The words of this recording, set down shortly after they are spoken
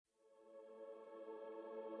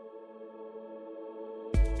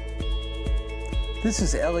This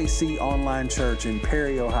is LEC Online Church in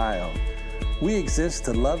Perry, Ohio. We exist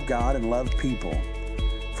to love God and love people.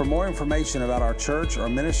 For more information about our church or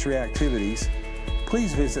ministry activities,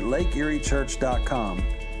 please visit lakeeriechurch.com.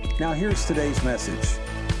 Now here's today's message.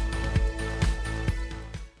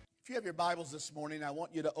 If you have your Bibles this morning, I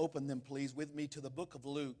want you to open them, please, with me to the book of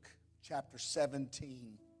Luke, chapter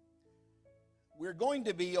 17. We're going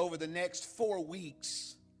to be, over the next 4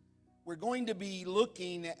 weeks, we're going to be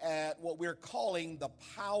looking at what we're calling the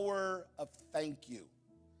power of thank you.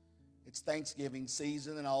 It's Thanksgiving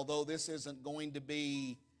season, and although this isn't going to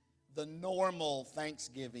be the normal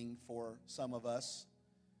Thanksgiving for some of us,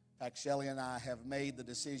 in fact, Shelley and I have made the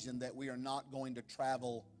decision that we are not going to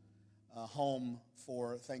travel home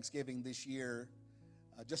for Thanksgiving this year,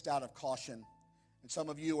 just out of caution. And some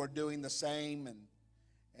of you are doing the same,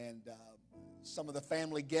 and some of the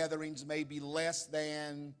family gatherings may be less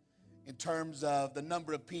than in terms of the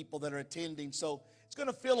number of people that are attending. So it's going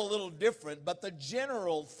to feel a little different, but the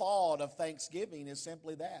general thought of Thanksgiving is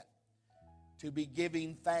simply that, to be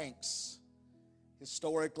giving thanks.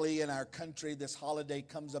 Historically in our country, this holiday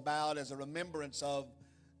comes about as a remembrance of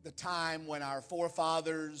the time when our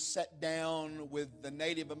forefathers sat down with the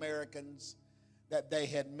Native Americans that they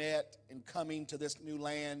had met in coming to this new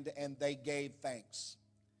land, and they gave thanks.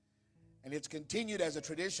 And it's continued as a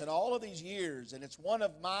tradition all of these years, and it's one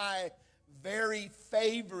of my very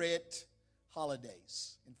favorite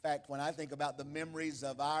holidays. In fact, when I think about the memories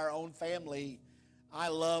of our own family, I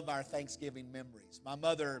love our Thanksgiving memories. My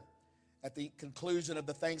mother, at the conclusion of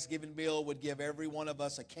the Thanksgiving meal, would give every one of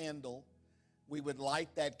us a candle. We would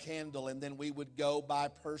light that candle, and then we would go by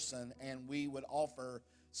person, and we would offer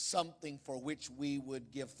something for which we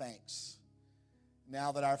would give thanks.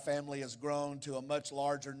 Now that our family has grown to a much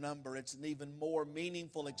larger number, it's an even more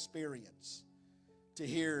meaningful experience to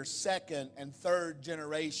hear second and third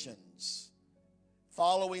generations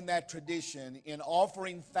following that tradition in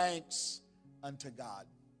offering thanks unto God.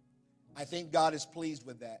 I think God is pleased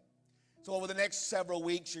with that. So over the next several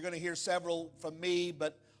weeks, you're going to hear several from me,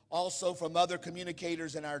 but also from other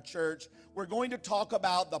communicators in our church. We're going to talk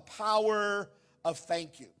about the power of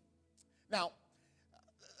thank you. Now,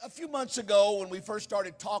 a few months ago, when we first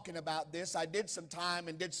started talking about this, I did some time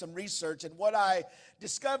and did some research, and what I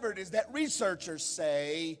discovered is that researchers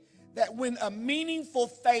say that when a meaningful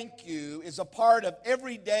thank you is a part of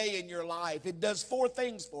every day in your life, it does 4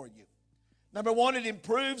 things for you. Number 1, it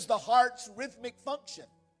improves the heart's rhythmic function.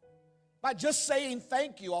 By just saying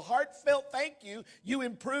thank you, a heartfelt thank you, you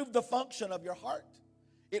improve the function of your heart.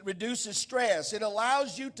 It reduces stress. It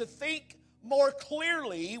allows you to think more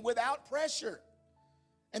clearly without pressure.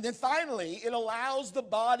 And then finally, it allows the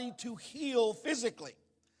body to heal physically.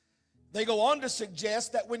 They go on to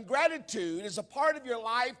suggest that when gratitude is a part of your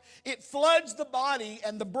life, it floods the body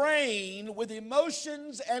and the brain with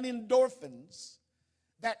emotions and endorphins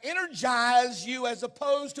that energize you, as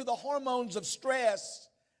opposed to the hormones of stress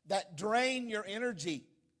that drain your energy.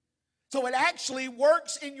 So it actually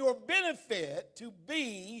works in your benefit to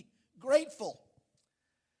be grateful.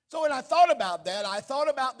 So when I thought about that, I thought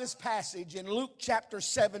about this passage in Luke chapter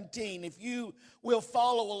 17. If you will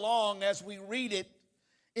follow along as we read it,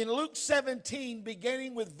 in Luke 17,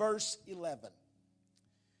 beginning with verse 11.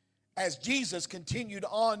 As Jesus continued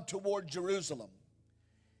on toward Jerusalem,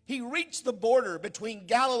 he reached the border between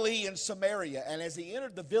Galilee and Samaria, and as he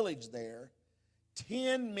entered the village there,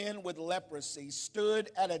 10 men with leprosy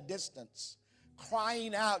stood at a distance,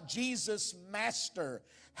 crying out, "Jesus, Master,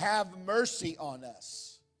 have mercy on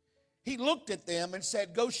us." He looked at them and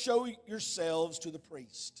said, "Go show yourselves to the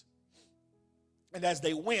priest." And as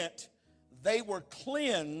they went, they were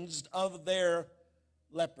cleansed of their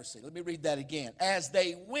leprosy. Let me read that again. As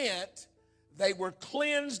they went, they were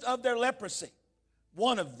cleansed of their leprosy.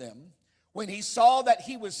 One of them, when he saw that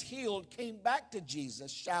he was healed, came back to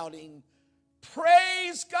Jesus shouting,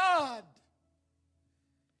 "Praise God!"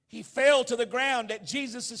 He fell to the ground at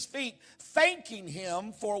Jesus' feet, thanking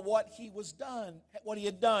him for what he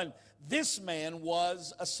had done. This man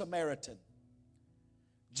was a Samaritan.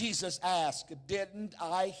 Jesus asked, "Didn't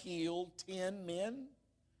I heal 10 men?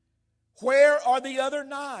 Where are the other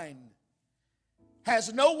 9?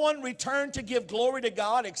 Has no one returned to give glory to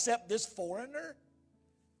God except this foreigner?"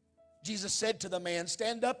 Jesus said to the man,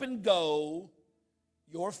 "Stand up and go.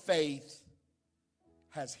 Your faith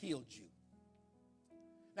has healed you."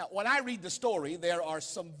 Now, when I read the story, there are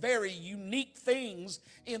some very unique things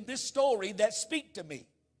in this story that speak to me.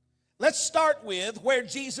 Let's start with where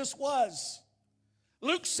Jesus was.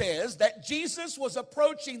 Luke says that Jesus was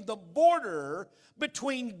approaching the border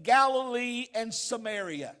between Galilee and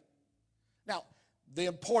Samaria. Now, The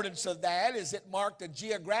importance of that is it marked a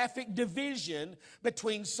geographic division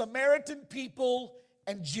between Samaritan people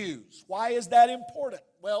and Jews. Why is that important?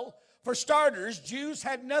 Well, for starters, Jews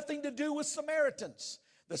had nothing to do with Samaritans.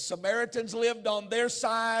 The Samaritans lived on their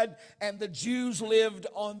side and the Jews lived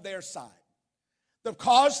on their side. The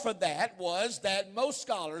cause for that was that most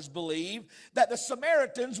scholars believe that the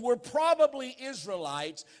Samaritans were probably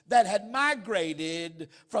Israelites that had migrated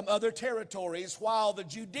from other territories while the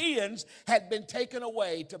Judeans had been taken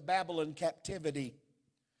away to Babylon captivity.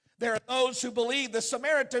 There are those who believe the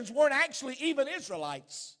Samaritans weren't actually even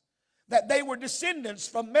Israelites, that they were descendants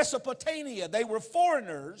from Mesopotamia. They were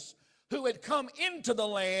foreigners who had come into the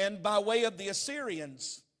land by way of the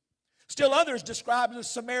Assyrians. Still others describe the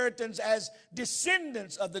Samaritans as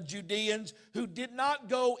descendants of the Judeans who did not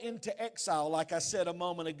go into exile, like I said a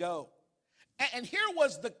moment ago. And here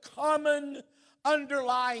was the common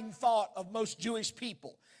underlying thought of most Jewish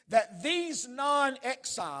people, that these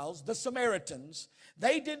non-exiles, the Samaritans,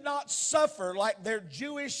 they did not suffer like their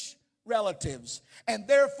Jewish relatives, and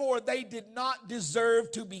therefore they did not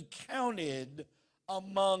deserve to be counted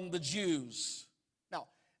among the Jews.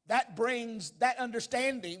 That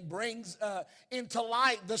understanding brings into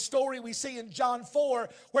light the story we see in John 4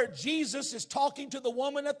 where Jesus is talking to the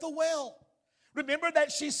woman at the well. Remember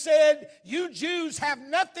that she said, "You Jews have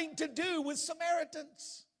nothing to do with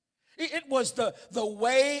Samaritans." It was the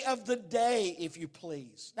way of the day, if you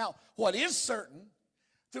please. Now, what is certain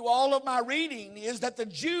through all of my reading is that the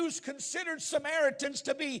Jews considered Samaritans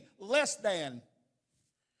to be less than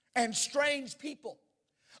and strange people.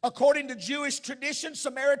 According to Jewish tradition,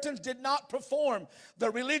 Samaritans did not perform the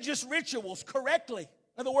religious rituals correctly.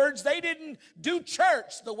 In other words, they didn't do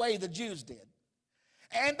church the way the Jews did.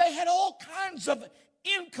 And they had all kinds of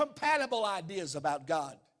incompatible ideas about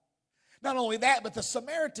God. Not only that, but the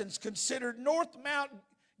Samaritans considered North Mount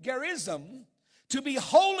Gerizim to be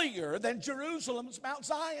holier than Jerusalem's Mount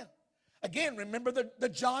Zion. Again, remember the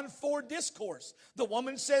John 4 discourse. The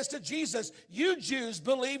woman says to Jesus, "You Jews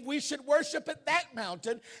believe we should worship at that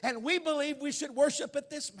mountain, and we believe we should worship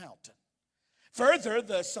at this mountain." Further,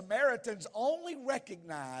 the Samaritans only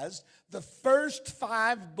recognized the first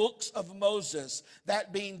 5 books of Moses,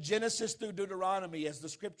 that being Genesis through Deuteronomy, as the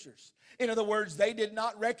scriptures. In other words, they did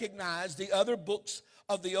not recognize the other books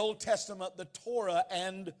of the Old Testament, the Torah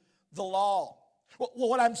and the law. Well,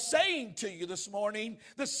 what I'm saying to you this morning,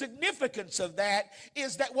 the significance of that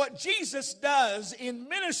is that what Jesus does in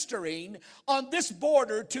ministering on this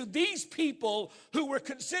border to these people who were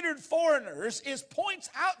considered foreigners is points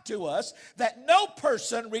out to us that no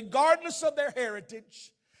person, regardless of their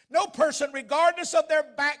heritage, no person, regardless of their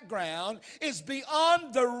background, is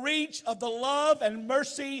beyond the reach of the love and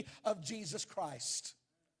mercy of Jesus Christ.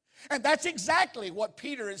 And that's exactly what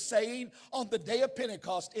Peter is saying on the day of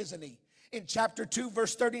Pentecost, isn't he? In chapter 2,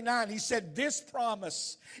 verse 39, he said, "This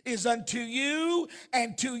promise is unto you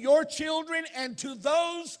and to your children and to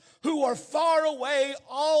those who are far away,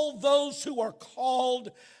 all those who are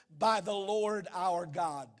called by the Lord our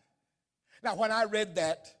God." Now, when I read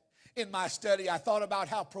that in my study, I thought about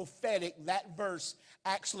how prophetic that verse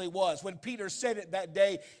actually was. When Peter said it that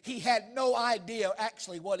day, he had no idea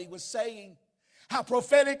actually what he was saying. How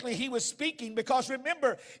prophetically he was speaking, because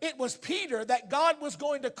remember, it was Peter that God was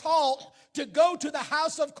going to call to go to the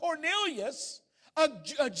house of Cornelius,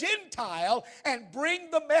 a Gentile, and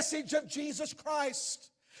bring the message of Jesus Christ.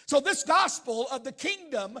 So this gospel of the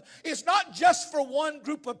kingdom is not just for one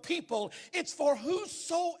group of people, it's for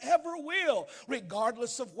whosoever will,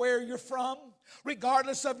 regardless of where you're from,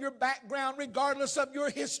 regardless of your background, regardless of your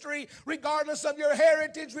history, regardless of your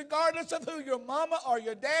heritage, regardless of who your mama or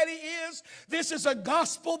your daddy is. This is a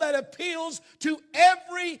gospel that appeals to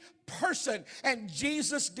every person, and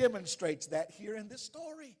Jesus demonstrates that here in this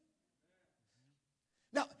story.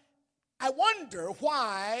 Now, I wonder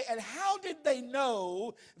why and how did they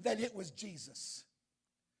know that it was Jesus?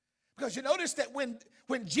 Because you notice that when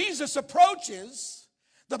Jesus approaches,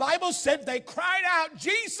 the Bible said they cried out,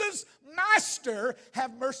 "Jesus, Master,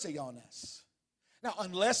 have mercy on us." Now,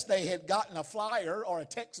 unless they had gotten a flyer or a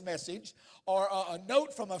text message or a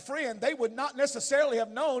note from a friend, they would not necessarily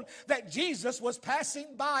have known that Jesus was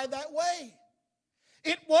passing by that way.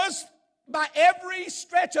 It was, by every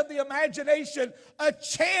stretch of the imagination, a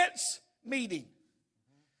chance meeting.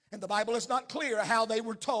 And the Bible is not clear how they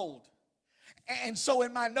were told. And so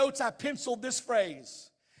in my notes, I penciled this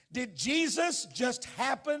phrase: did Jesus just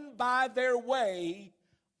happen by their way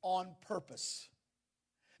on purpose?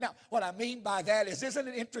 Now, what I mean by that is, isn't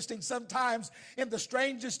it interesting sometimes in the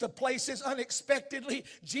strangest of places, unexpectedly,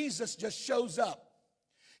 Jesus just shows up.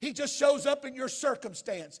 He just shows up in your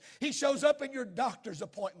circumstance. He shows up in your doctor's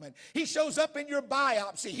appointment. He shows up in your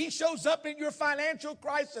biopsy. He shows up in your financial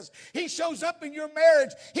crisis. He shows up in your marriage.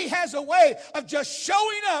 He has a way of just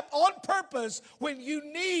showing up on purpose when you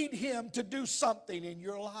need Him to do something in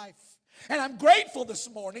your life. And I'm grateful this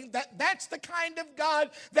morning that that's the kind of God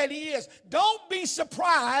that He is. Don't be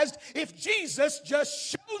surprised if Jesus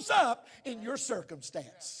just shows up in your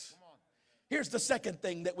circumstance. Here's the second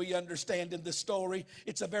thing that we understand in this story.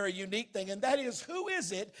 It's a very unique thing, and that is, who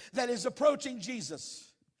is it that is approaching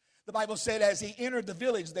Jesus? The Bible said as He entered the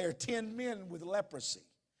village there, 10 men with leprosy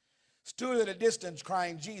stood at a distance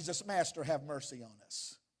crying, Jesus, Master, have mercy on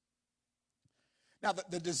us. Now,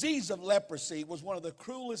 the disease of leprosy was one of the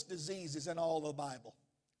cruelest diseases in all the Bible.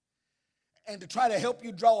 And to try to help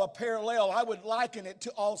you draw a parallel, I would liken it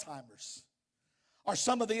to Alzheimer's, or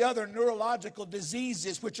some of the other neurological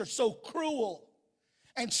diseases which are so cruel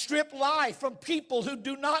and strip life from people who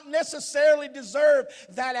do not necessarily deserve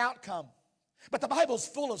that outcome. But the Bible's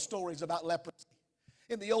full of stories about leprosy.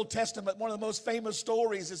 In the Old Testament, one of the most famous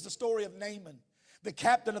stories is the story of Naaman, the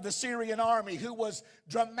captain of the Syrian army, who was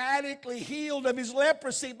dramatically healed of his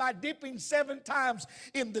leprosy by dipping 7 times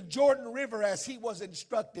in the Jordan River as he was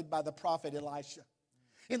instructed by the prophet Elisha.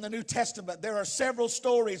 In the New Testament, there are several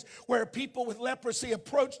stories where people with leprosy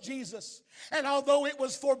approached Jesus. And although it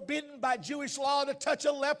was forbidden by Jewish law to touch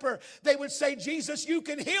a leper, they would say, Jesus, you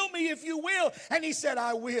can heal me if you will. And He said,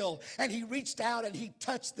 I will. And He reached out and He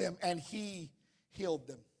touched them and He healed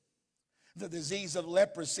them. The disease of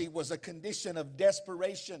leprosy was a condition of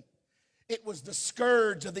desperation. It was the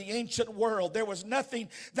scourge of the ancient world. There was nothing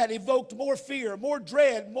that evoked more fear, more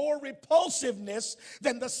dread, more repulsiveness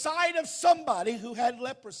than the sight of somebody who had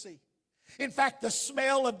leprosy. In fact, the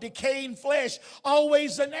smell of decaying flesh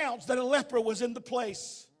always announced that a leper was in the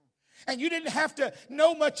place. And you didn't have to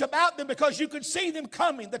know much about them because you could see them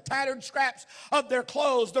coming. The tattered scraps of their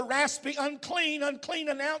clothes, the raspy, unclean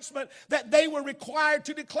announcement that they were required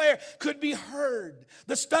to declare could be heard.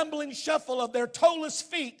 The stumbling shuffle of their toeless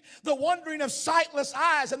feet, the wandering of sightless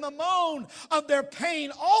eyes, and the moan of their pain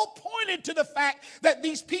all pointed to the fact that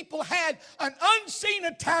these people had an unseen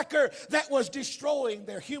attacker that was destroying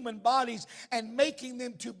their human bodies and making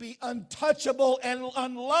them to be untouchable and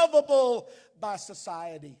unlovable by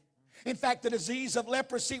society. In fact, the disease of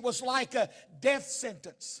leprosy was like a death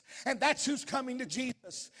sentence. And that's who's coming to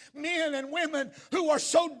Jesus. Men and women who are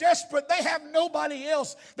so desperate, they have nobody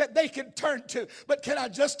else that they can turn to. But can I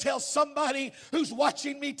just tell somebody who's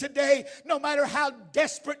watching me today, no matter how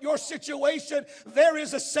desperate your situation, there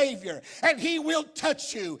is a Savior. And He will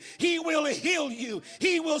touch you. He will heal you.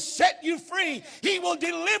 He will set you free. He will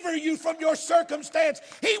deliver you from your circumstance.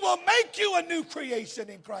 He will make you a new creation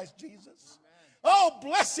in Christ Jesus. Oh,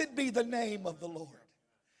 blessed be the name of the Lord.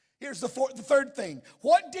 Here's the third thing.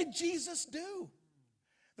 What did Jesus do?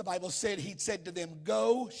 The Bible said He said to them,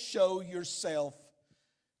 go show yourself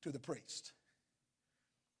to the priest.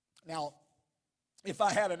 Now, if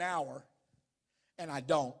I had an hour, and I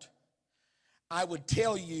don't, I would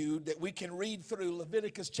tell you that we can read through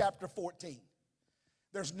Leviticus chapter 14.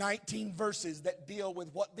 There's 19 verses that deal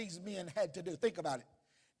with what these men had to do. Think about it.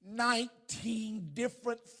 19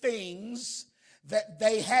 different things that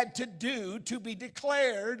they had to do to be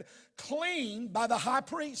declared clean by the high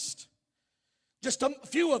priest. Just a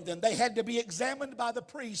few of them. They had to be examined by the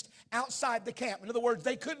priest outside the camp. In other words,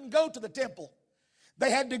 they couldn't go to the temple. They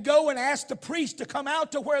had to go and ask the priest to come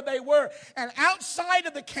out to where they were. And outside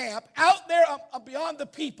of the camp, out there beyond the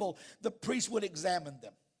people, the priest would examine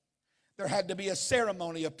them. There had to be a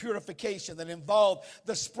ceremony of purification that involved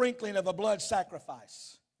the sprinkling of a blood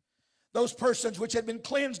sacrifice. Those persons which had been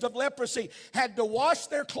cleansed of leprosy had to wash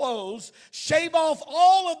their clothes, shave off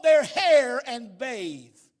all of their hair, and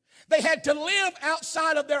bathe. They had to live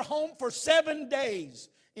outside of their home for 7 days.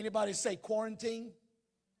 Anybody say quarantine?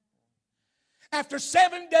 After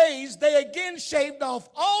 7 days, they again shaved off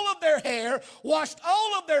all of their hair, washed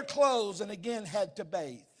all of their clothes, and again had to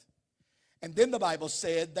bathe. And then the Bible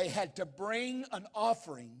said they had to bring an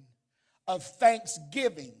offering of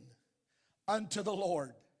thanksgiving unto the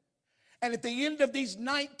Lord. And at the end of these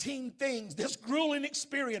 19 things, this grueling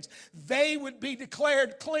experience, they would be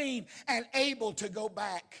declared clean and able to go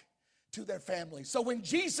back to their families. So when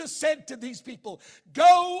Jesus said to these people,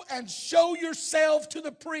 go and show yourself to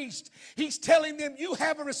the priest, He's telling them you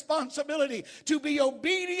have a responsibility to be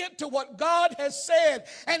obedient to what God has said.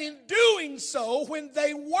 And in doing so, when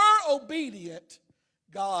they were obedient,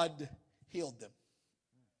 God healed them.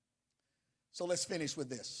 So let's finish with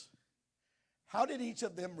this. How did each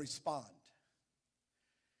of them respond?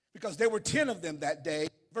 Because there were 10 of them that day.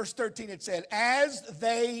 Verse 13, it said, as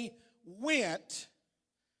they went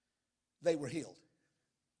they were healed.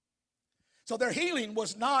 So their healing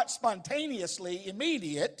was not spontaneously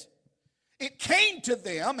immediate. It came to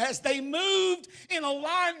them as they moved in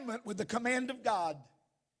alignment with the command of God.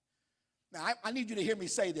 Now, I need you to hear me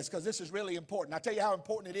say this because this is really important. I'll tell you how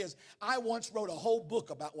important it is. I once wrote a whole book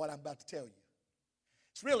about what I'm about to tell you.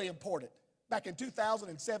 It's really important. Back in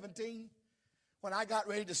 2017, when I got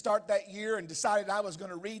ready to start that year and decided I was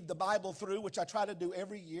going to read the Bible through, which I try to do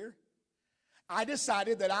every year, I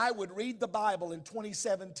decided that I would read the Bible in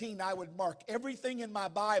 2017. I would mark everything in my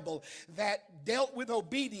Bible that dealt with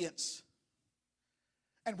obedience.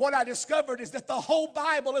 And what I discovered is that the whole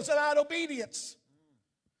Bible is about obedience.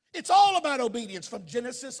 It's all about obedience from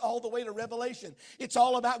Genesis all the way to Revelation. It's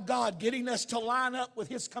all about God getting us to line up with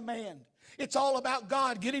His command. It's all about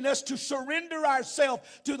God getting us to surrender ourselves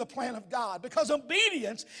to the plan of God, because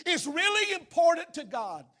obedience is really important to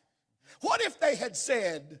God. What if they had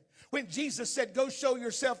said, when Jesus said, go show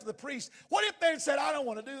yourself to the priest, what if they had said, I don't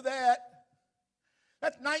want to do that?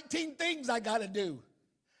 That's 19 things I got to do.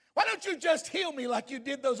 Why don't you just heal me like you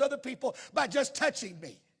did those other people by just touching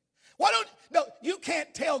me? No, you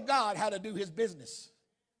can't tell God how to do His business.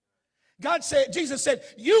 Jesus said,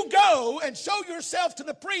 you go and show yourself to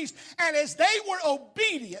the priest. And as they were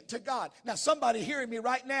obedient to God. Now somebody hearing me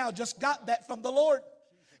right now just got that from the Lord.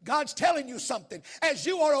 God's telling you something. As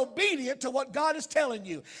you are obedient to what God is telling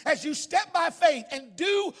you, as you step by faith and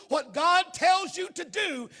do what God tells you to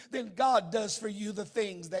do, then God does for you the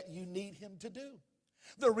things that you need Him to do.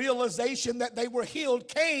 The realization that they were healed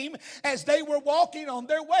came as they were walking on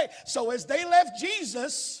their way. So as they left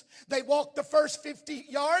Jesus, they walked the first 50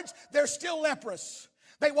 yards, they're still leprous.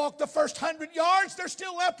 They walked the first 100 yards, they're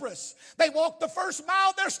still leprous. They walked the first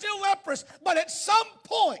mile, they're still leprous. But at some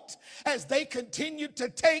point, as they continued to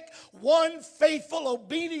take one faithful,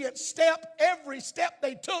 obedient step, every step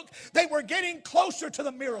they took, they were getting closer to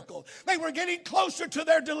the miracle. They were getting closer to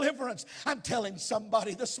their deliverance. I'm telling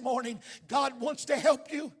somebody this morning, God wants to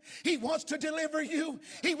help you. He wants to deliver you.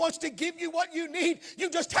 He wants to give you what you need. You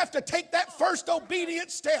just have to take that first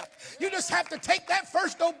obedient step. You just have to take that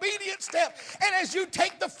first obedient step. And as you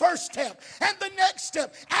take the first step and the next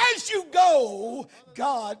step, as you go,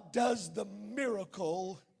 God does the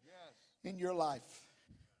miracle in your life.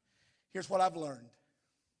 Here's what I've learned.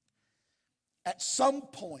 At some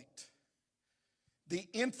point, the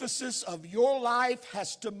emphasis of your life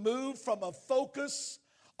has to move from a focus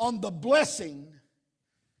on the blessing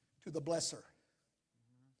to the blesser.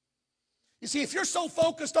 You see, if you're so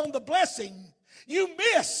focused on the blessing, you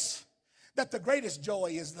miss that the greatest joy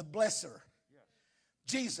is the blesser,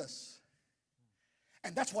 Jesus.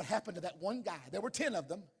 And that's what happened to that one guy. There were 10 of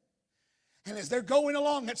them. And as they're going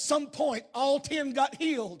along, at some point, all 10 got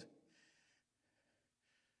healed.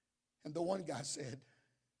 And the one guy said,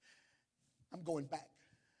 I'm going back.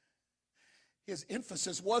 His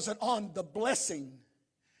emphasis wasn't on the blessing.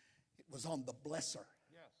 It was on the blesser.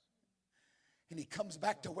 And he comes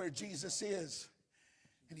back to where Jesus is.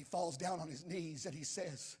 And he falls down on his knees and he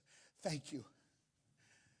says, thank you.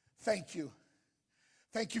 Thank you.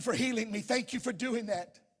 Thank you for healing me. Thank you for doing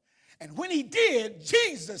that. And when he did,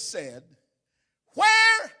 Jesus said,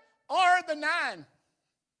 where are the 9?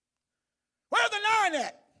 Where are the 9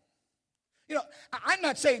 at? You know, I'm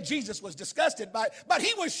not saying Jesus was disgusted by it, but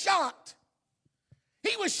he was shocked.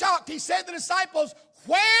 He was shocked. He said to the disciples,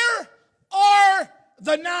 where are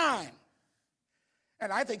the 9?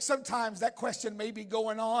 And I think sometimes that question may be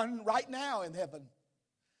going on right now in heaven.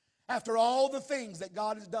 After all the things that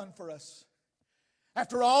God has done for us.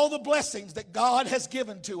 After all the blessings that God has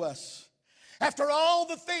given to us. After all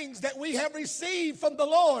the things that we have received from the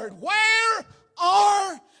Lord. Where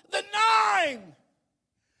are the 9?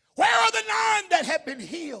 Where are the 9 that have been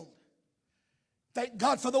healed? Thank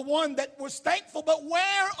God for the one that was thankful, but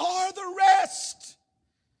where are the rest?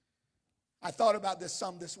 I thought about this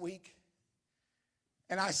some this week.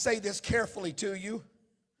 And I say this carefully to you.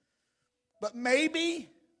 But maybe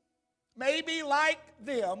like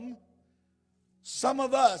them, some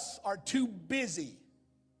of us are too busy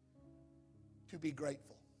to be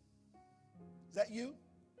grateful. Is that you?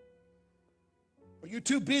 Are you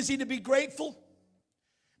too busy to be grateful?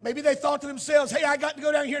 Maybe they thought to themselves, hey, I got to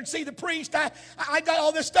go down here and see the priest. I got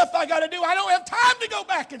all this stuff I got to do. I don't have time to go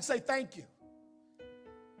back and say thank you.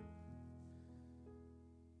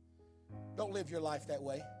 Don't live your life that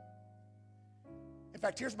way. In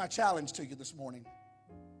fact, here's my challenge to you this morning.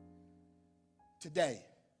 Today,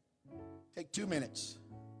 take 2 minutes.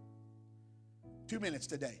 2 minutes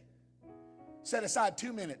today. Set aside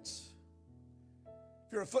 2 minutes.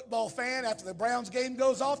 If you're a football fan, after the Browns game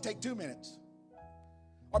goes off, take 2 minutes.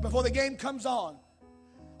 Or before the game comes on.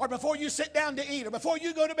 or before you sit down to eat, or before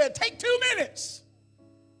you go to bed, take 2 minutes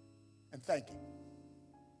and thank Him.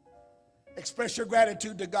 Express your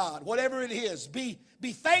gratitude to God. Whatever it is, be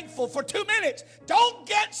thankful for 2 minutes. Don't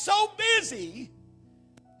get so busy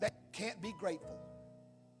that you can't be grateful.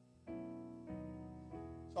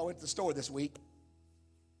 So I went to the store this week,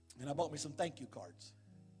 and I bought me some thank you cards.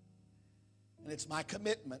 And it's my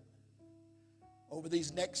commitment over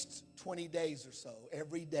these next 20 days or so,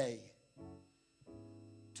 every day,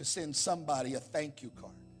 to send somebody a thank you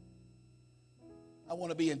card. I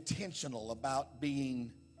want to be intentional about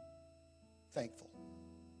being thankful.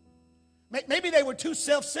 Maybe they were too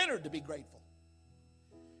self-centered to be grateful.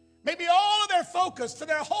 Maybe all of their focus for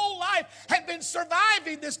their whole life had been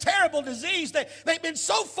surviving this terrible disease. They've been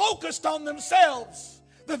so focused on themselves.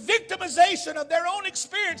 The victimization of their own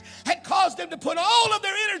experience had caused them to put all of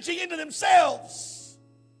their energy into themselves.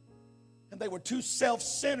 And they were too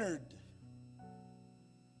self-centered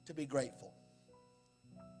to be grateful.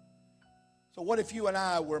 So what if you and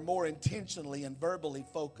I were more intentionally and verbally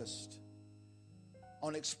focused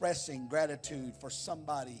on expressing gratitude for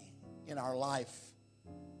somebody in our life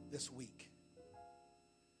this week?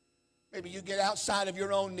 Maybe you get outside of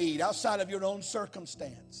your own need, outside of your own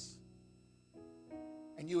circumstance,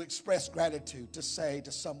 and you express gratitude to say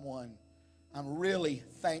to someone, I'm really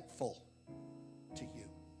thankful to you.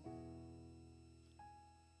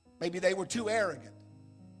 Maybe they were too arrogant.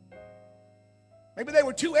 Maybe they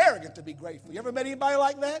were too arrogant to be grateful. You ever met anybody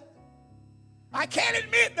like that? I can't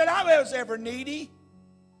admit that I was ever needy.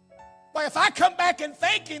 But if I come back and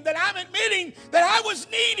thank Him, that I'm admitting that I was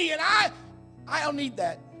needy, and I don't need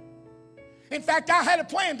that. In fact, I had a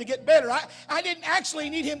plan to get better. I didn't actually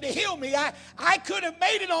need Him to heal me. I could have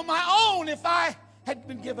made it on my own if I had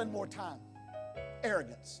been given more time.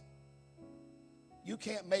 Arrogance. You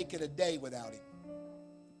can't make it a day without Him.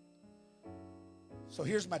 So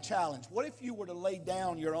here's my challenge. What if you were to lay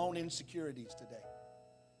down your own insecurities today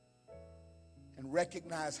and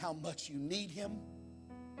recognize how much you need Him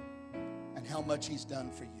and how much He's done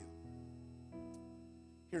for you?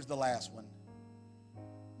 Here's the last one.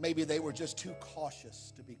 Maybe they were just too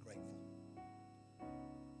cautious to be grateful.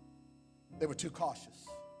 They were too cautious.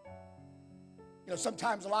 You know,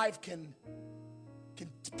 sometimes life can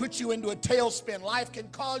put you into a tailspin. Life can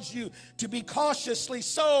cause you to be cautiously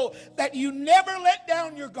so that you never let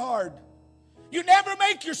down your guard. You never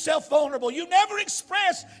make yourself vulnerable. You never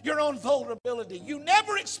express your own vulnerability. You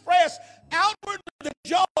never express outwardly the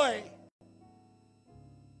joy,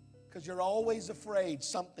 because you're always afraid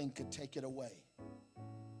something could take it away.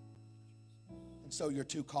 And so you're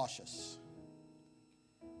too cautious.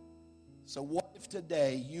 So what if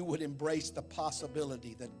today you would embrace the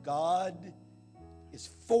possibility that God is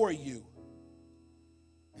for you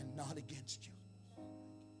and not against you?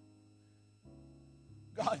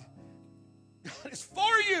 God is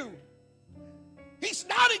for you. He's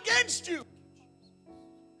not against you.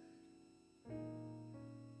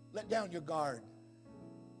 Let down your guard.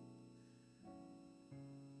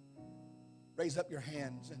 Raise up your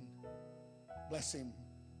hands and bless Him.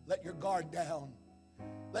 Let your guard down.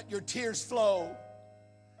 Let your tears flow.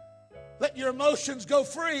 Let your emotions go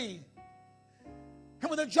free. And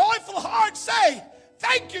with a joyful heart say,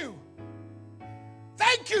 thank you.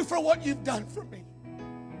 Thank you for what you've done for me.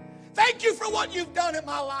 Thank you for what you've done in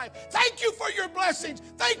my life. Thank you for your blessings.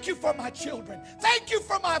 Thank you for my children. Thank you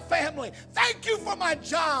for my family. Thank you for my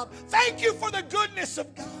job. Thank you for the goodness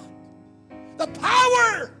of God. The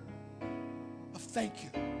power of thank you.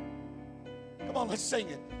 Come on, let's sing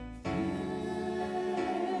it.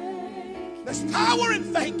 There's power in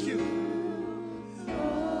thank you.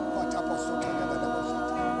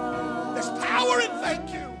 There's power in thank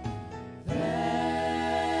you. Thank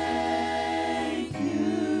you,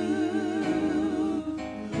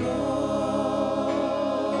 Lord.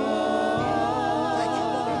 Thank you,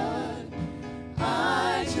 Lord.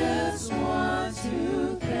 I just want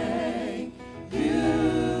to thank you,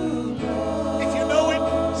 Lord. If you know it,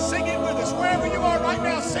 sing it with us. Wherever you are right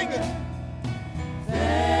now, sing it.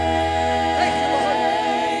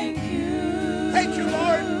 Thank you,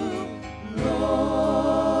 Lord.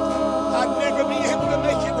 I'd never be able to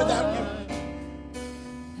make it without you.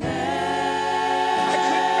 I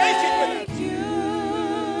couldn't make it without you.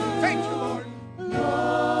 Thank you, Lord.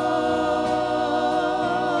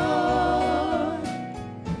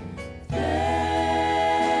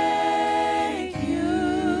 Thank you,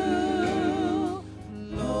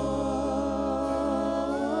 Lord.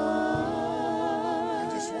 I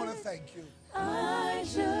just want to thank you. I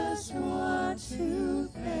just want to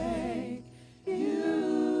thank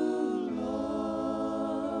you, Lord.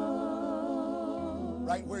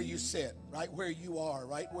 Right where you sit. right where you are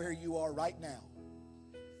right now.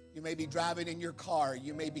 You may be driving in your car.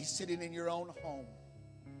 You may be sitting in your own home.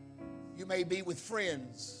 You may be with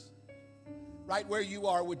friends. Right where you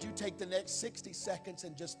are, would you take the next 60 seconds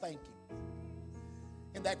and just thank Him?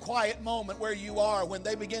 In that quiet moment where you are, when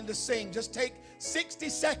they begin to sing, just take 60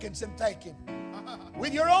 seconds and thank Him.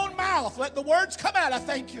 With your own mouth, let the words come out. I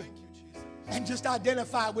thank you. And just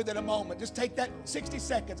identify with it a moment. Just take that 60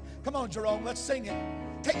 seconds. Come on, Jerome, let's sing it.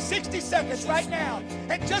 Take 60 seconds right now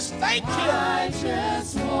and just thank Him. I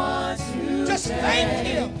just want to just thank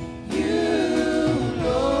Him. You,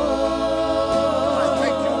 Lord. I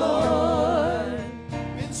thank you, Lord.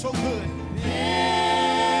 Been so good. Been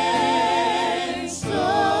so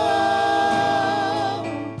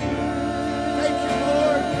Thank you,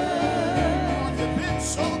 Lord. You've been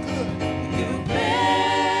so good. You've been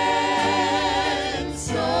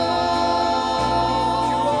so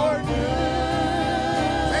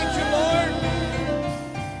Thank you, Lord.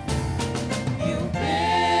 You've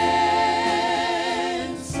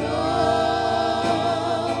been so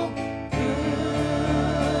good.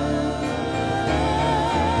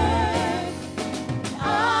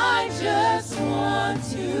 I just want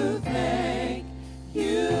to thank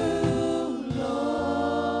you, Lord.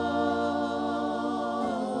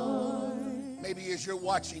 Maybe as you're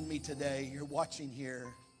watching me today, you're watching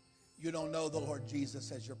here, you don't know the Lord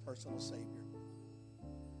Jesus as your personal Savior.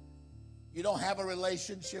 You don't have a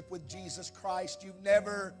relationship with Jesus Christ. You've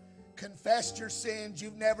never confessed your sins.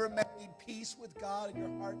 You've never made peace with God in your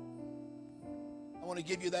heart. I want to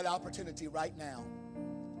give you that opportunity right now.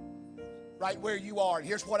 Right where you are. And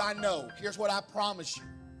here's what I know. Here's what I promise you.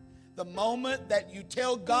 The moment that you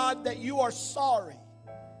tell God that you are sorry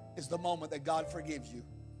is the moment that God forgives you.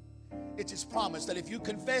 It's His promise that if you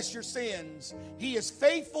confess your sins, He is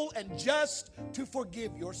faithful and just to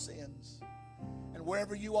forgive your sins. And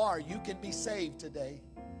wherever you are, you can be saved today.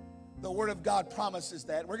 The Word of God promises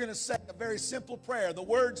that. We're going to say a very simple prayer. The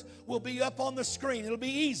words will be up on the screen. It'll be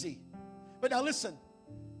easy. But now listen,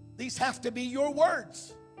 these have to be your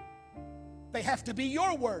words. They have to be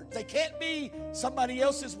your words. They can't be somebody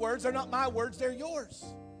else's words. They're not my words, they're yours.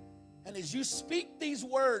 And as you speak these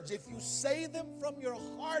words, if you say them from your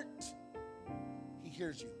heart, He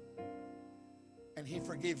hears you and He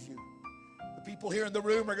forgives you. The people here in the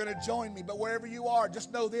room are going to join me, but wherever you are,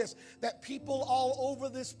 just know this, that people all over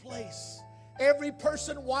this place, every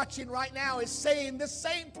person watching right now is saying the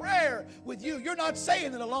same prayer with you. You're not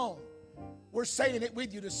saying it alone. We're saying it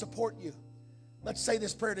with you to support you. Let's say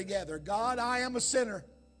this prayer together. God, I am a sinner.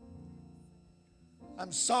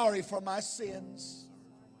 I'm sorry for my sins.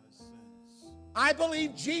 I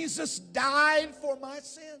believe Jesus died for my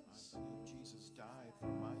sins.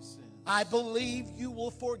 I believe you will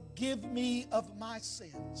forgive me of my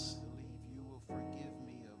sins.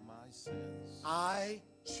 I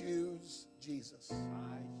choose Jesus.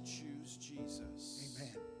 Amen.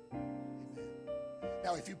 Amen.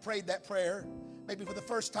 Now, if you prayed that prayer, maybe for the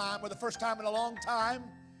first time or the first time in a long time,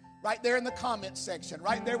 right there in the comment section,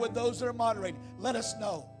 right there with those that are moderating, let us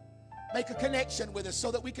know. Make a connection with us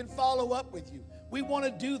so that we can follow up with you. We want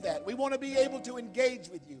to do that. We want to be able to engage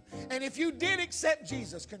with you. And if you did accept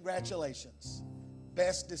Jesus, congratulations.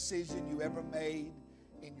 Best decision you ever made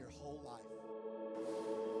in your whole life.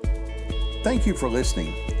 Thank you for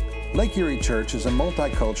listening. Lake Erie Church is a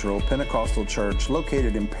multicultural Pentecostal church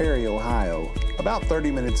located in Perry, Ohio, about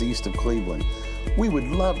 30 minutes east of Cleveland. We would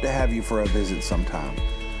love to have you for a visit sometime.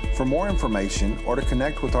 For more information or to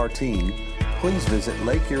connect with our team, please visit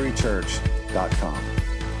lakeeriechurch.com.